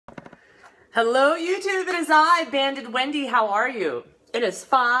Hello YouTube, it is I, Bandedwendy. How are you? It is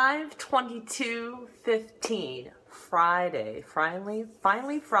 5/22/15, Friday,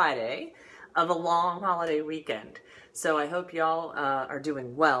 finally Friday of a long holiday weekend. So I hope y'all are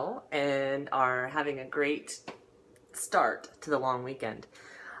doing well and are having a great start to the long weekend.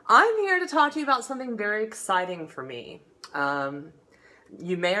 I'm here to talk to you about something very exciting for me.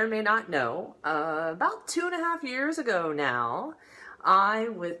 You may or may not know, about 2.5 years ago now, I,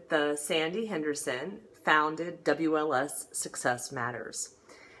 with Sandy Henderson, founded WLS Success Matters.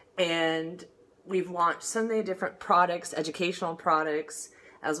 And we've launched so many different products, educational products,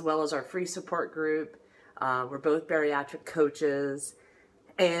 as well as our free support group. We're both bariatric coaches.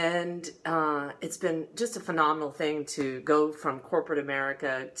 And it's been just a phenomenal thing to go from corporate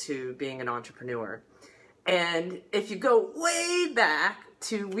America to being an entrepreneur. And if you go way back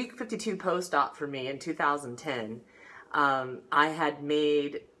to week 52 post-op for me in 2010, I had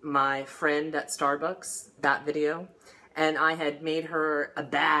made my friend at Starbucks that video, and I had made her a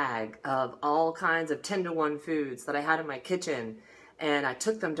bag of all kinds of 10-to-1 foods that I had in my kitchen, and I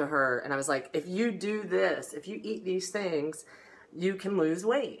took them to her, and I was like, if you do this, if you eat these things, you can lose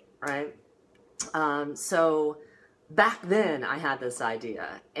weight, right? So back then I had this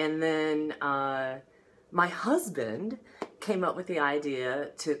idea, and then my husband came up with the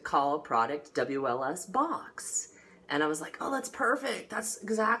idea to call a product WLS Box. And I was like, oh, that's perfect. That's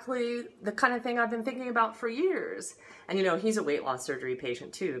exactly the kind of thing I've been thinking about for years. And you know, he's a weight loss surgery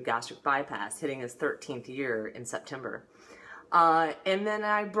patient too, gastric bypass, hitting his 13th year in September. And then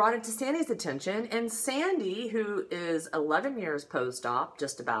I brought it to Sandy's attention, and Sandy, who is 11 years post-op,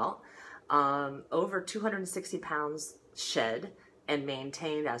 just about, over 260 pounds shed and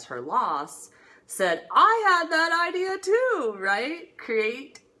maintained as her loss, said, I had that idea too, right?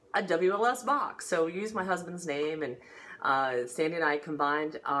 Create a WLS box. So we used my husband's name, and Sandy and I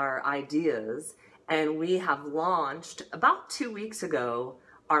combined our ideas, and we have launched about 2 weeks ago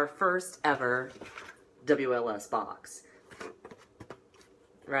our first ever WLS box.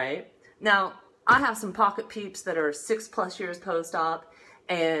 Right? Now, I have some pocket peeps that are 6+ years post-op,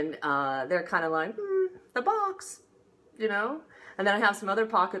 and they're kind of like, the box, you know? And then I have some other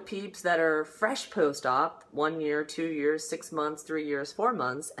pocket peeps that are fresh post-op, 1 year, 2 years, 6 months, 3 years, 4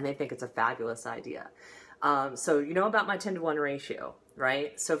 months, and they think it's a fabulous idea. So you know about my 10-to-1 ratio,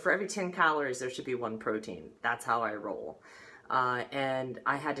 right? So for every 10 calories, there should be 1 protein. That's how I roll. And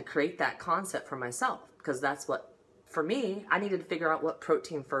I had to create that concept for myself, because that's what, for me, I needed to figure out what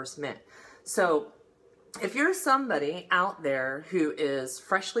protein first meant. So if you're somebody out there who is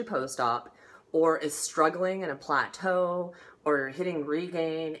freshly post-op or is struggling in a plateau or you're hitting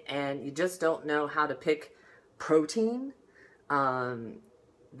regain and you just don't know how to pick protein,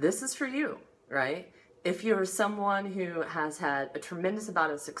 this is for you, right? If you're someone who has had a tremendous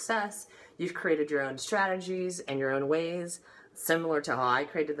amount of success, you've created your own strategies and your own ways, similar to how I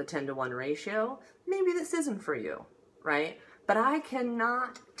created the 10-to-1 ratio, maybe this isn't for you, right? But I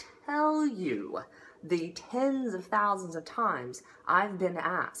cannot tell you the tens of thousands of times I've been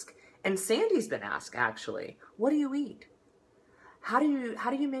asked, and Sandy's been asked actually, what do you eat? How do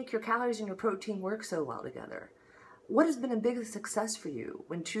you make your calories and your protein work so well together? What has been a big success for you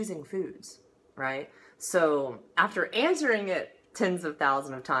when choosing foods, right? So after answering it tens of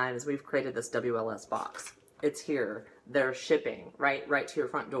thousands of times, we've created this WLS box. It's here. They're shipping right to your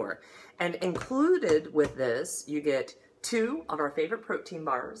front door. And included with this, you get 2 of our favorite protein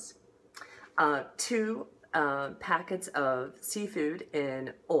bars, 2 packets of seafood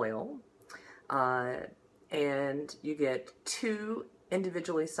in oil, and you get 2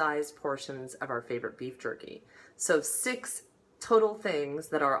 individually sized portions of our favorite beef jerky. So 6 total things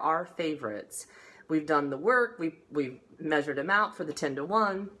that are our favorites. We've done the work, we've measured them out for the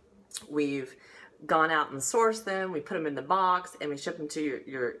 10-to-1, we've gone out and sourced them, we put them in the box, and we ship them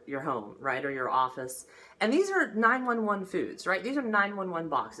to your home, right, or your office. And these are 911 foods, right? These are 911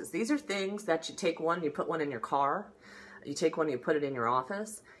 boxes. These are things that you take one, you put one in your car, you take one, you put it in your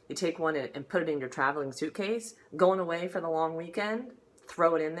office, you take one and put it in your traveling suitcase, going away for the long weekend,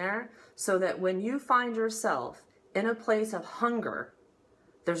 throw it in there, so that when you find yourself in a place of hunger,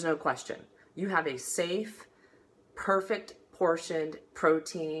 there's no question. You have a safe, perfect portioned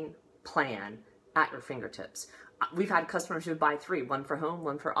protein plan at your fingertips. We've had customers who buy 3, 1 for home,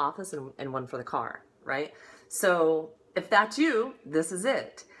 1 for office, and 1 for the car, right? So if that's you, this is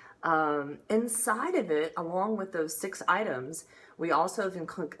it. Inside of it, along with those 6 items, we also have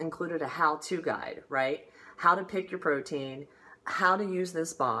included a how-to guide, right? How to pick your protein, how to use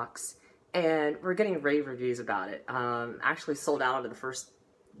this box, and we're getting rave reviews about it. Actually sold out of the first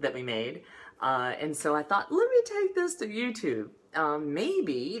that we made. And so I thought, let me take this to YouTube.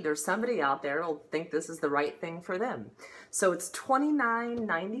 maybe there's somebody out there who'll think this is the right thing for them. So it's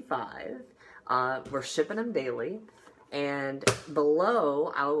 $29.95. We're shipping them daily. And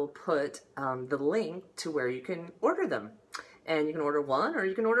below, I will put the link to where you can order them. And you can order 1 or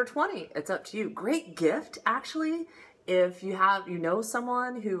you can order 20. It's up to you. Great gift, actually. If you know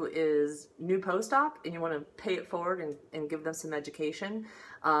someone who is new post-op and you want to pay it forward and give them some education,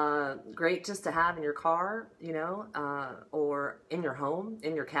 great just to have in your car, you know, or in your home,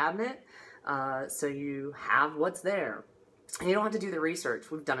 in your cabinet, so you have what's there. And you don't have to do the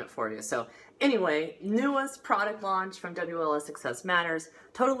research. We've done it for you. So anyway, newest product launch from WLS Success Matters.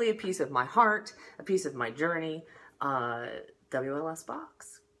 Totally a piece of my heart, a piece of my journey. WLS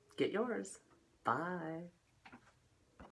box. Get yours. Bye.